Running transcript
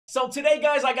So today,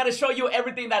 guys, I gotta show you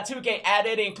everything that 2K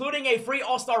added, including a free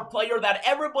all-star player that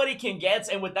everybody can get,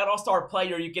 and with that all-star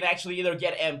player, you can actually either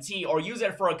get MT or use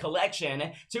it for a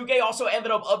collection. 2K also ended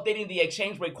up updating the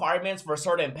exchange requirements for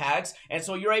certain packs, and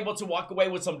so you're able to walk away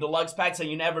with some deluxe packs, and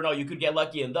you never know, you could get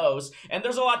lucky in those. And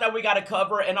there's a lot that we gotta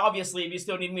cover, and obviously, if you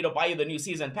still need me to buy you the new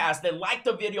season pass, then like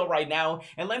the video right now,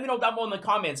 and let me know down below in the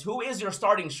comments, who is your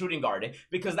starting shooting guard?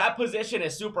 Because that position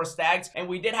is super stacked, and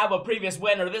we did have a previous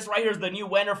winner. This right here is the new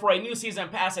winner for a new season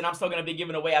pass, and I'm still going to be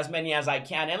giving away as many as I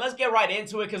can. And let's get right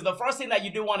into it, because the first thing that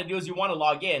you do want to do is you want to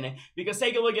log in, because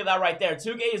take a look at that right there.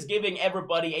 2K is giving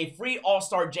everybody a free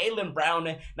all-star Jaylen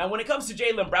Brown. Now, when it comes to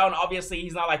Jaylen Brown, obviously,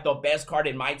 he's not like the best card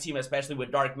in my team, especially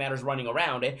with Dark Matters running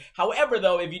around. However,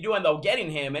 though, if you do end up getting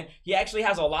him, he actually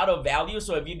has a lot of value,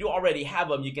 so if you do already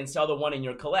have him, you can sell the one in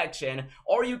your collection,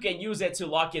 or you can use it to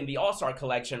lock in the all-star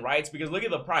collection, right? Because look at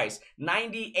the price,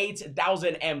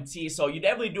 98,000 MT, so you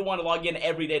definitely do want to log in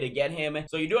every day to get him.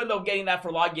 So you do end up getting that for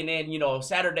logging in, you know,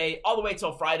 Saturday all the way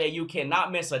till Friday. You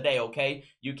cannot miss a day, okay?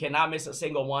 You cannot miss a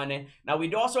single one. Now, we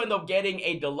do also end up getting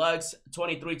a deluxe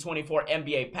 23-24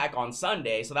 NBA pack on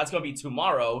Sunday, so that's going to be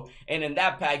tomorrow, and in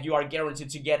that pack, you are guaranteed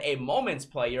to get a Moments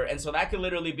player, and so that could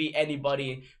literally be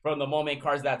anybody from the Moment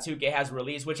cards that 2K has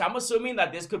released, which I'm assuming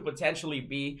that this could potentially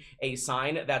be a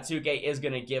sign that 2K is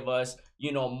going to give us,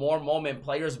 you know, more Moment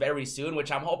players very soon,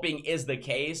 which I'm hoping is the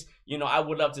case. You know, I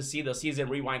would love to see the season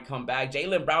rewind come back.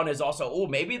 Jaylen Brown is also, oh,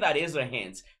 maybe that is a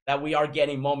hint that we are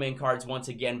getting Moment cards once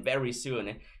again very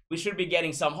soon. We should be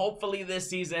getting some hopefully this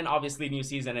season, obviously new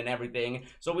season and everything.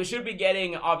 So we should be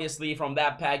getting, obviously, from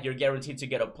that pack, you're guaranteed to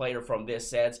get a player from this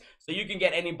set. So you can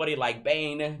get anybody like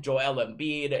Bane, Joel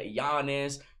Embiid,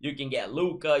 Giannis, you can get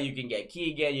Luka, you can get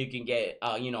Keegan, you can get,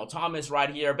 you know, Thomas right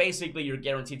here. Basically, you're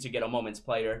guaranteed to get a Moments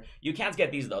player. You can't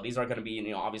get these, though. These are going to be,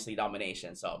 you know, obviously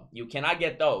domination. So you cannot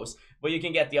get those, but you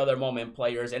can get the other Moment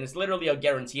players, and it's literally a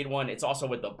guaranteed one. It's also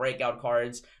with the breakout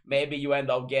cards. Maybe you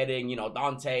end up getting, you know,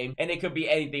 Dante, and it could be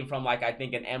anything from, like, I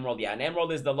think an Emerald. Yeah, an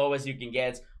Emerald is the lowest you can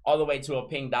get, all the way to a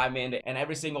pink diamond, and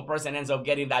every single person ends up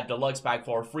getting that deluxe pack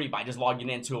for free by just logging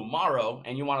in tomorrow,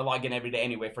 and you want to log in every day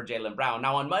anyway for Jaylen Brown.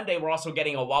 Now, on Monday, we're also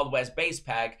getting a Wild West base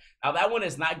pack. Now, that one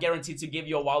is not guaranteed to give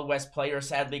you a Wild West player,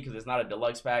 sadly, because it's not a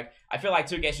deluxe pack. I feel like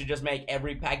 2K should just make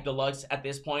every pack deluxe at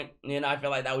this point. You know, I feel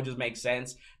like that would just make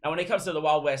sense. Now, when it comes to the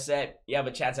Wild West set, you have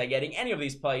a chance at getting any of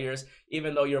these players,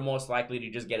 even though you're most likely to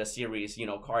just get a series, you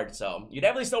know, card. So you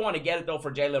definitely still want to get it, though,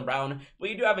 for Jaylen Brown, but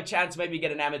you do have a chance. Maybe you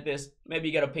get an Amethyst, maybe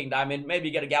you get a pink diamond, maybe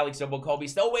you get a Galaxy Opal Kobe.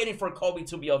 Still waiting for Kobe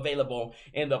to be available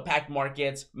in the pack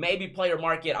market, maybe player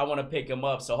market. I want to pick him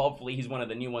up, so hopefully he's one of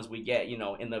the new ones we get, you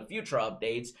know, in the future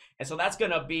updates. And so that's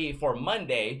gonna be for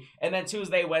Monday, and then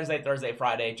Tuesday, Wednesday, Thursday,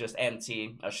 Friday, just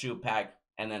empty, a shoot pack,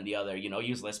 and then the other, you know,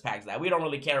 useless packs that we don't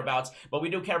really care about, but we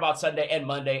do care about Sunday and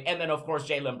Monday, and then, of course,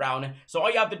 Jaylen Brown. So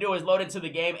all you have to do is load into the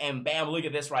game, and bam, look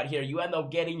at this right here. You end up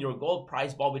getting your gold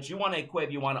prize ball, which you want to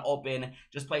equip, you want to open,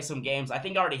 just play some games. I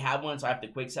think I already have one, so I have to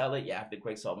quick sell it. Yeah, I have to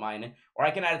quick sell mine, or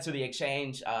I can add it to the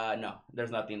exchange. No,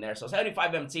 there's nothing there. So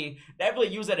 75 MT, definitely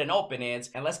use it and open it,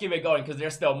 and let's keep it going, because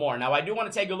there's still more. Now, I do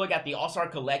want to take a look at the All-Star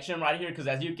collection right here, because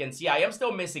as you can see, I am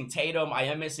still missing Tatum, I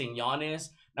am missing Giannis.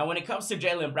 Now, when it comes to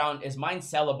Jaylen Brown, is mine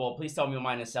sellable? Please tell me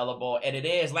mine is sellable, and it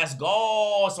is. Let's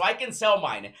go! So I can sell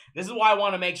mine. This is why I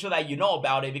want to make sure that you know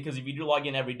about it, because if you do log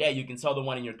in every day, you can sell the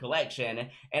one in your collection,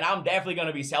 and I'm definitely going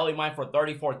to be selling mine for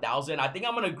 34,000. I think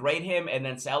I'm going to grade him and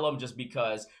then sell him just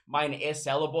because mine is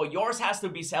sellable. Yours has to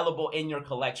be sellable in your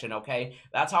collection, okay?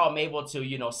 That's how I'm able to,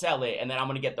 you know, sell it, and then I'm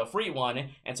going to get the free one,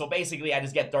 and so basically I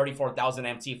just get 34,000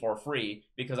 MT for free,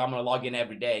 because I'm going to log in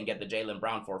every day and get the Jaylen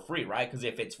Brown for free, right? Because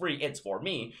if it's free, it's for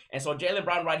me. And so Jaylen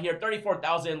Brown right here,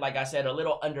 34,000, like I said, a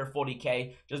little under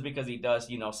 40K, just because he does,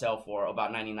 you know, sell for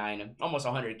about 99, almost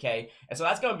 100K. And so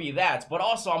that's going to be that. But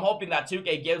also, I'm hoping that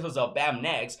 2K gives us a BAM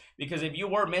next, because if you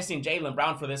were missing Jaylen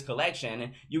Brown for this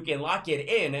collection, you can lock it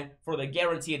in for the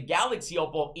guaranteed Galaxy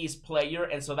Opal East player.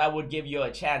 And so that would give you a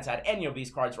chance at any of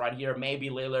these cards right here. Maybe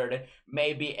Lillard,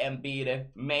 maybe Embiid,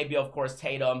 maybe, of course,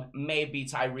 Tatum, maybe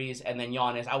Tyrese, and then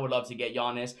Giannis. I would love to get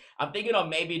Giannis. I'm thinking of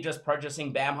maybe just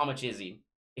purchasing BAM. How much is he?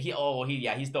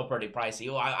 Yeah, he's still pretty pricey.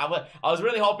 I was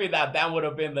really hoping that Bam would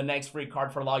have been the next free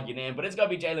card for logging in, but it's gonna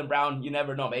be Jaylen Brown. You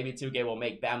never know, maybe 2K will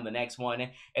make Bam the next one.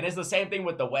 And it's the same thing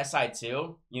with the West Side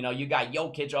too. You know, you got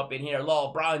Jokic up in here,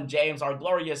 LeBron James, our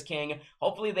glorious king.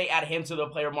 Hopefully they add him to the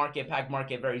player market, pack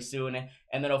market very soon.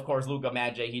 And then, of course, Luka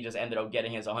Magic, he just ended up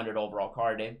getting his 100 overall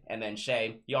card. And then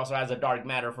Shea, he also has a Dark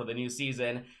Matter for the new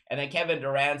season. And then Kevin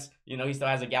Durant, you know, he still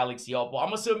has a Galaxy Opal.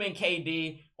 I'm assuming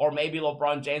KD or maybe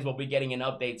LeBron James will be getting an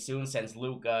update soon, since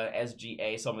Luka,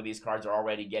 SGA, some of these cards are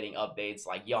already getting updates,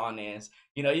 like Giannis.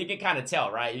 You know, you can kind of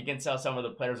tell, right? You can tell some of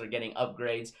the players are getting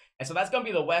upgrades. And so that's going to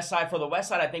be the West side. For the West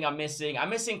side, I think I'm missing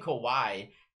Kawhi.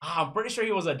 I'm pretty sure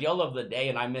he was a deal of the day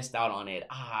and I missed out on it.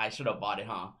 I should have bought it,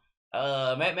 huh?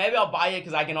 Maybe I'll buy it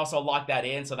because I can also lock that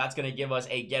in. So that's going to give us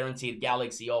a guaranteed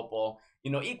Galaxy Opal. You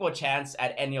know, equal chance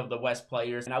at any of the West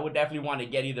players. And I would definitely want to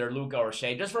get either Luka or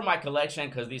Shea just for my collection,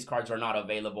 because these cards are not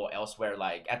available elsewhere.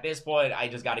 Like, at this point, I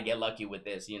just got to get lucky with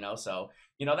this, you know? So,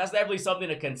 you know, that's definitely something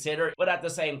to consider. But at the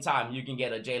same time, you can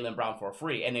get a Jaylen Brown for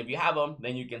free. And if you have them,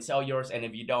 then you can sell yours. And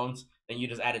if you don't, then you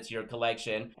just add it to your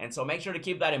collection. And so make sure to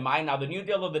keep that in mind. Now, the new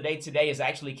deal of the day today is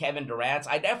actually Kevin Durant.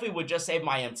 I definitely would just save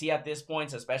my MT at this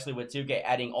point, especially with 2K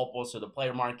adding opals to the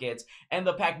player markets and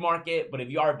the pack market. But if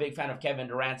you are a big fan of Kevin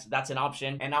Durant, that's an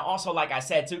option. And now also, like I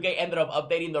said, 2K ended up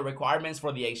updating the requirements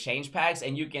for the exchange packs.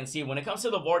 And you can see when it comes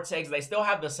to the Vortex, they still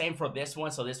have the same for this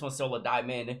one. So this one's still a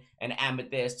diamond, an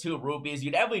amethyst, 2 rubies.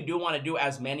 You definitely do want to do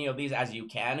as many of these as you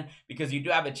can, because you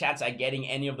do have a chance at getting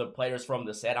any of the players from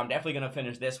the set. I'm definitely going to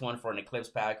finish this one for an Eclipse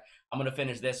pack. I'm going to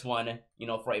finish this one, you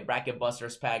know, for a Bracket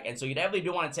Busters pack. And so you definitely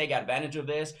do want to take advantage of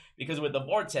this, because with the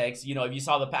Vortex, you know, if you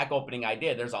saw the pack opening I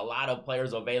did, there's a lot of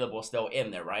players available still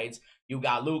in there, right? You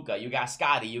got Luka, you got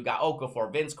Scotty, you got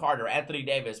Okafor, Vince Carter, Anthony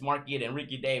Davis, Mark Eaton,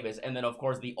 Ricky Davis, and then, of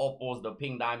course, the opals, the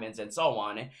pink diamonds, and so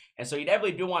on. And so you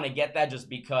definitely do want to get that, just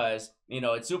because, you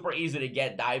know, it's super easy to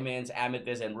get diamonds,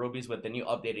 amethysts, and rubies with the new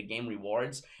updated game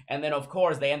rewards. And then, of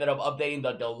course, they ended up updating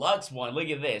the deluxe one. Look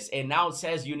at this. It now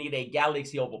says you need a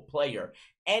Galaxy Opal player.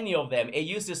 Any of them. It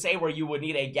used to say where you would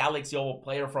need a Galaxy Opal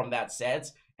player from that set.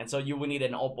 And so you would need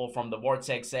an opal from the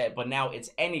Vortex set, but now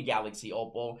it's any Galaxy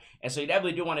Opal. And so you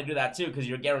definitely do want to do that too, because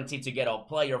you're guaranteed to get a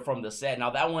player from the set. Now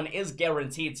that one is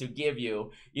guaranteed to give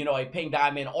you, you know, a pink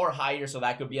diamond or higher. So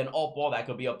that could be an opal, that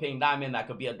could be a pink diamond, that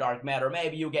could be a dark matter.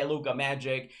 Maybe you get Luka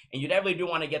Magic, and you definitely do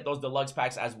want to get those deluxe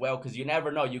packs as well, because you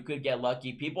never know, you could get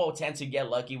lucky. People tend to get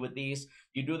lucky with these.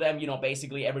 You do them, you know,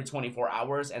 basically every 24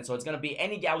 hours. And so it's going to be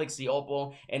any Galaxy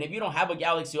Opal. And if you don't have a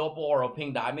Galaxy Opal or a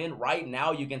pink diamond, right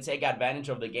now you can take advantage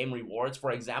of the game rewards.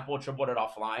 For example, Triple It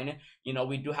Offline. You know,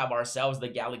 we do have ourselves the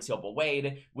Galaxy Opal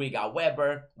Wade. We got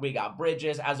Weber. We got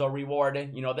Bridges as a reward.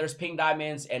 You know, there's pink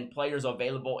diamonds and players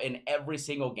available in every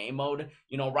single game mode.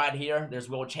 You know, right here, there's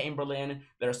Will Chamberlain.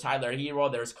 There's Tyler Hero.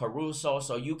 There's Caruso.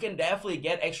 So you can definitely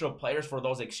get extra players for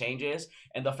those exchanges.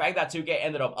 And the fact that 2K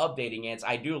ended up updating it,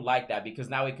 I do like that, because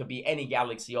now it could be any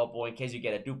Galaxy Opal in case you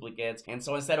get a duplicate. And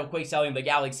so instead of quick selling the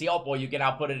Galaxy Opal, you can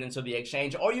now put it into the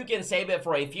exchange, or you can save it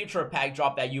for a future pack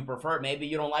drop that you prefer. Maybe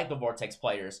you don't like the Vortex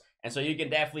players. And so you can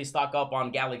definitely stock up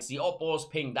on Galaxy Opals,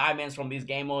 pink diamonds from these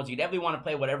game modes. You definitely want to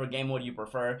play whatever game mode you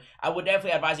prefer. I would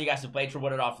definitely advise you guys to play Triple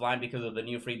It Offline because of the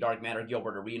new free Dark Matter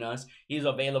Gilbert Arenas. He's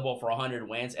available for 100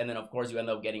 wins, and then of course you end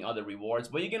up getting other rewards.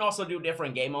 But you can also do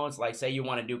different game modes, like say you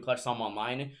want to do Clutch Sum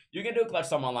Online. You can do Clutch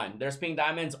Sum Online. There's pink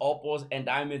diamonds, opals, and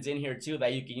diamonds in here too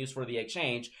that you can use for the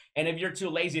exchange. And if you're too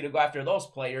lazy to go after those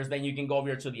players, then you can go over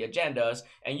here to the agendas,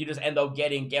 and you just end up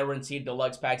getting guaranteed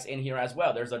deluxe packs in here as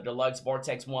well. There's a deluxe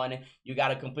Vortex one. You got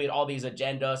to complete all these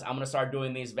agendas. I'm going to start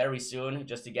doing these very soon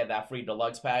just to get that free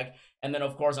deluxe pack. And then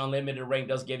of course Unlimited Ring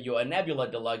does give you a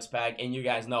Nebula deluxe pack, and you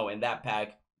guys know in that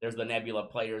pack there's the Nebula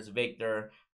players,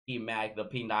 Victor, T-Mac, the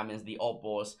pink diamonds, the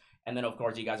opals, and then of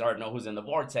course you guys already know who's in the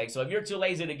Vortex. So if you're too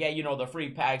lazy to get, you know, the free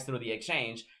packs through the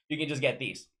exchange, you can just get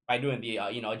these by doing the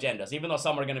you know, agendas, even though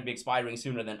some are going to be expiring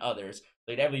sooner than others.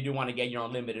 So you definitely do want to get your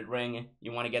Unlimited Ring.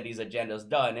 You want to get these agendas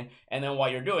done, and then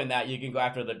while you're doing that, you can go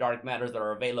after the dark matters that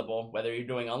are available. Whether you're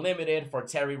doing unlimited for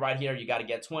Terry right here, you got to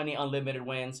get 20 unlimited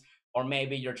wins, or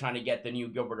maybe you're trying to get the new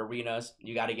Gilbert Arenas,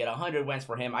 you got to get 100 wins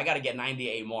for him. I got to get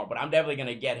 98 more, but I'm definitely going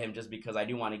to get him just because I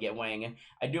do want to get Wang.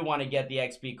 I do want to get the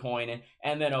XP coin,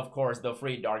 and then of course the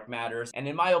free Dark Matters. And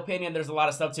in my opinion, there's a lot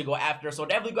of stuff to go after, so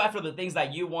definitely go after the things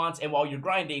that you want. And while you're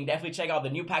grinding, definitely check out the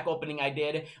new pack opening I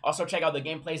did. Also check out the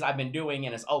gameplays I've been doing,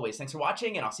 and as always, thanks for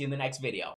watching, and I'll see you in the next video.